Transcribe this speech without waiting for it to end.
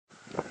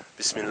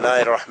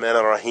Bismillahir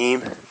Rahmanir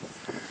Rahim.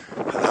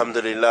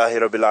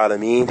 Alhamdulillahi Rabbil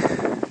Alameen. Wa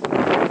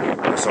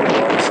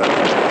sallallahu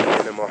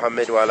sallam ala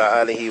Muhammad wa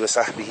ala alihi wa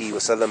sahbihi wa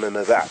sallam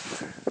amma ba'd.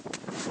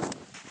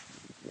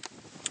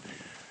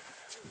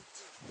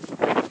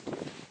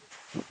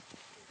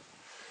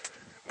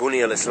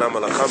 بني الإسلام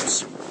على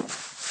خمس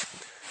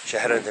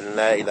شهادة أن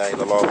لا إله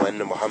إلا الله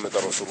وأن محمد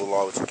رسول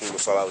الله وتقيم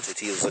الصلاة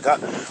وتؤتي الزكاة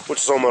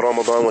وتصوم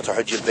رمضان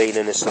وتحج البيت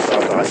إن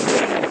استطعت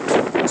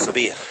إليه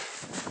سبيل.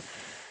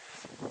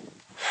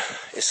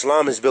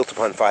 Islam is built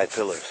upon 5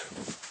 pillars.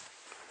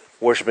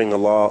 Worshipping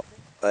Allah,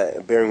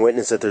 bearing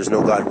witness that there is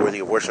no God worthy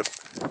of worship,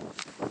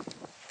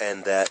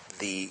 and that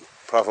the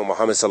Prophet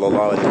Muhammad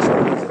sallallahu alaihi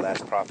wasallam is the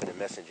last prophet and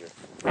messenger,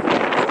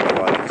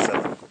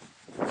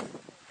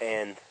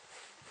 and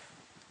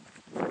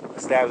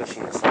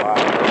establishing the salah,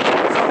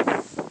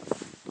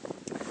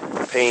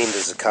 paying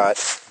the zakat,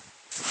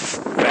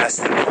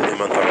 fasting in the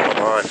month of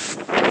Ramadan,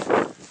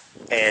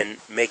 and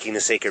making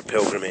the sacred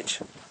pilgrimage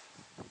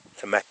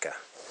to Mecca.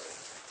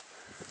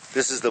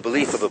 This is the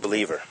belief of a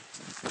believer.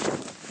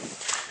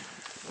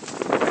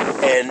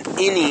 And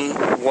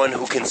anyone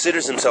who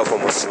considers himself a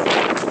Muslim,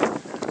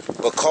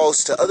 but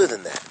calls to other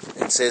than that,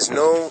 and says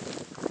no,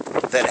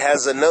 that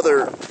has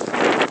other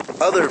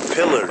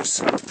pillars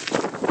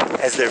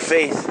as their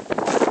faith,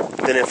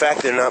 then in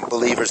fact they're not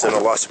believers in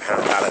Allah subhanahu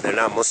wa ta'ala, they're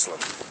not Muslim.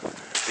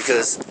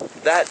 Because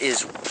that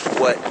is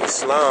what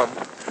Islam,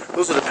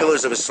 those are the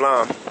pillars of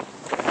Islam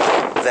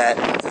that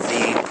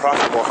the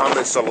Prophet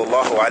Muhammad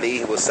sallallahu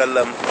alaihi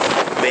wasallam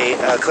may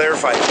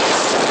clarify.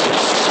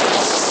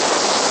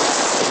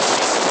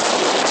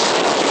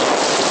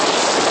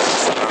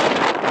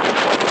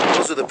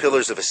 Those are the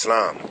pillars of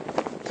Islam.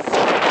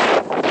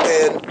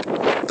 And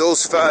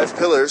those 5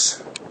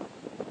 pillars,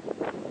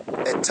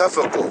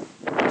 اتفقوا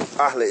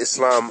Ahl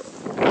Islam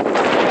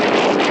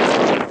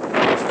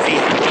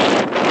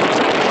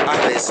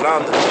Ahl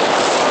Islam,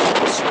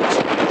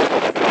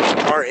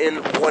 are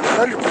in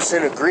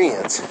 100%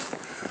 agreement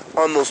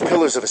on those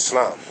pillars of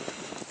Islam.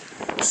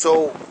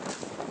 So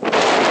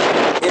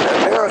in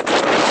America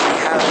we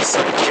have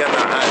some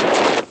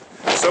jama'at,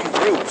 some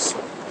groups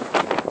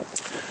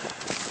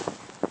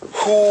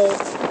who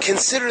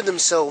consider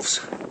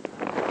themselves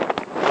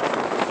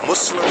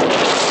Muslim,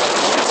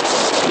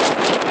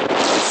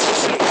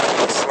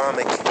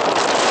 Islamic.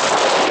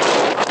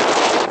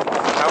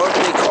 However,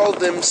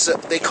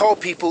 they call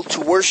people to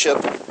worship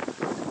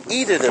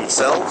either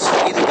themselves,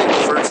 either they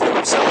refer to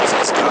themselves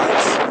as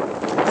gods,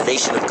 the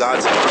nation of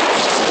gods, or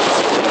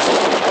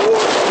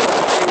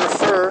they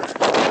refer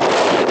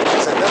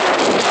as another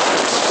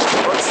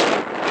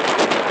Muslim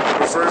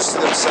refers to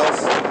themselves,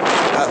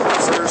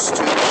 refers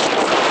to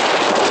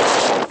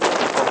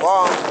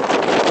Allah,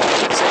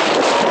 saying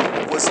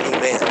Allah was a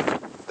man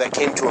that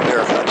came to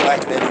America, a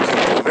black man who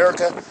came to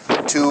America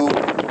to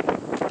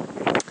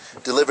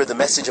deliver the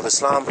message of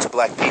Islam to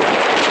black people.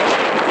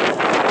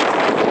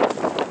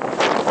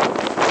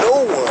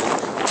 No one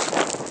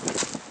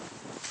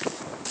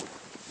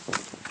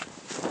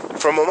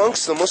from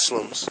amongst the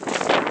Muslims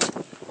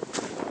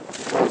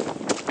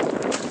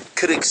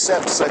could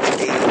accept such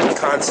a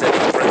concept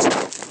and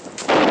principle,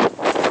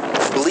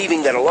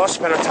 believing that Allah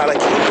subhanahu wa ta'ala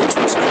came into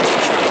his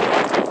creation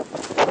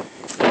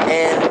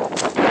and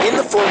in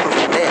the form of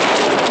a man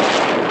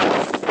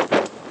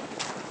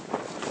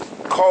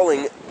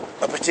calling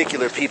a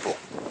particular people.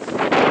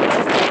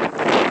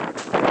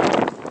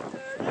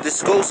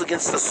 This goes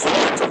against the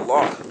sunnah of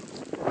Allah.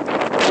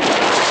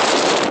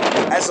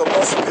 As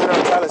Allah subhanahu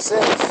wa ta'ala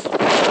says,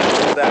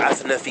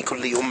 بَعَثْنَا فِي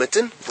كُلِّ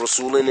أُمَّةٍ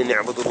رَسُولًا أَنِ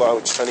اعْبُدُوا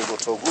اللَّهَ وَاجْتَنِبُوا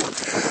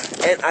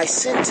الطَّاغُوتَ. And I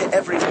sent to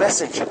every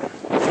messenger,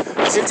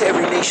 I sent to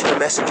every nation a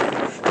messenger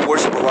to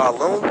worship Allah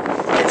alone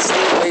and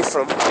stay away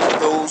from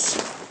those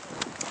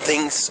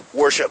things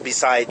worship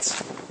besides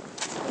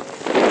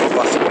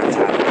Allah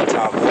subhanahu wa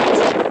ta'ala.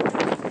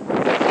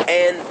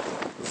 And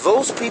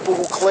those people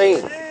who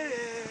claim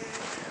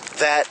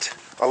that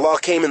Allah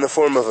came in the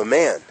form of a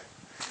man,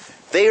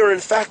 they are in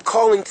fact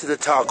calling to the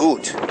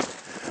taghut.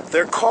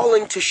 They're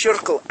calling to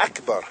shirk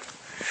al-akbar.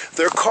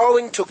 They're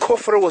calling to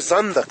kufr wa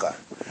zandaka.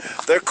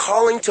 They're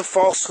calling to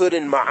falsehood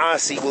and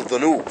ma'asi wa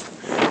dhunub.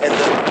 And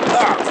the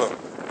a'zam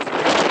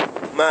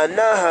ma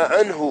naha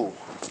anhu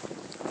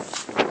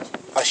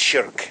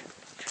ash-shirk.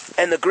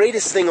 And the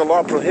greatest thing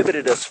Allah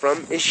prohibited us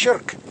from is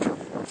shirk.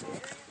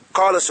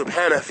 قال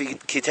سبحانه في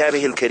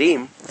كتابه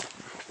الكريم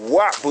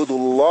وَاعْبُدُوا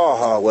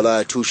اللَّهَ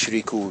وَلَا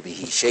تُشْرِكُوا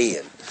بِهِ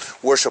شَيْئًا.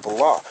 Worship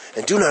Allah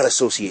and do not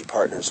associate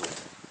partners with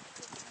Him.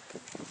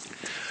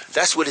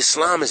 That's what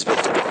Islam is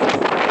built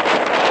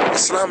upon.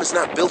 Islam is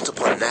not built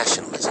upon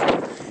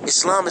nationalism.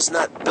 Islam is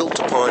not built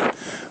upon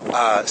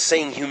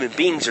saying human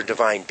beings are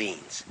divine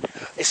beings.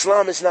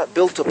 Islam is not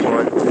built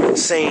upon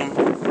saying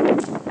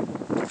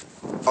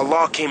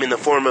Allah came in the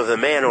form of a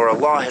man, or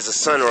Allah has a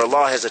son, or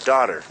Allah has a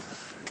daughter.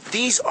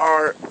 These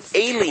are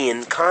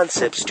alien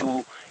concepts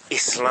to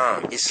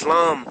Islam.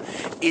 Islam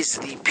is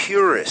the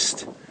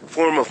purest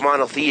form of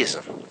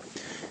monotheism.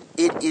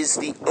 It is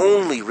the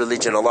only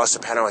religion Allah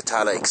subhanahu wa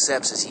ta'ala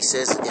accepts, as He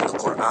says in the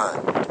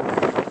Quran.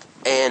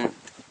 And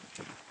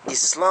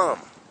Islam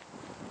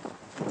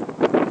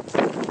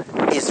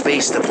is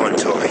based upon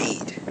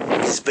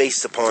Tawheed, is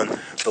based upon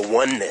the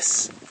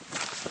oneness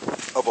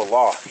of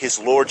Allah, His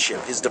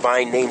Lordship, His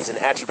divine names and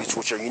attributes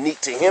which are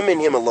unique to Him and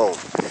Him alone,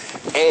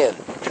 and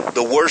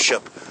the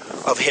worship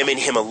of Him and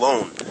Him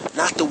alone,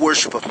 not the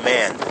worship of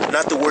man,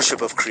 not the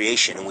worship of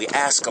creation. And we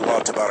ask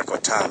Allah Tabarak wa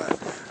Ta'ala,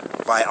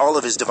 by all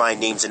of His divine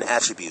names and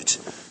attributes,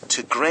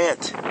 to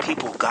grant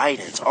people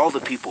guidance, all the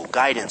people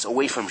guidance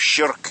away from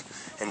shirk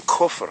and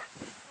kufr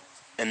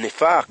and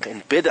nifaq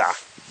and bid'ah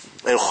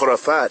and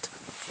khurafat,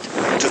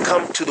 to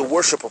come to the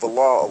worship of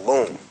Allah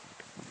alone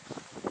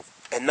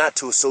and not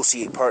to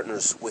associate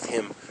partners with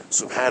Him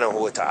subhanahu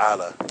wa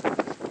ta'ala.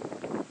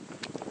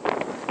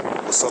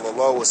 Wa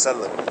sallallahu wa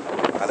sallam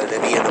ala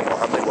nabiyyina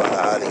Muhammad wa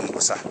ala alihi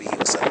wa sahbihi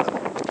wa sallam.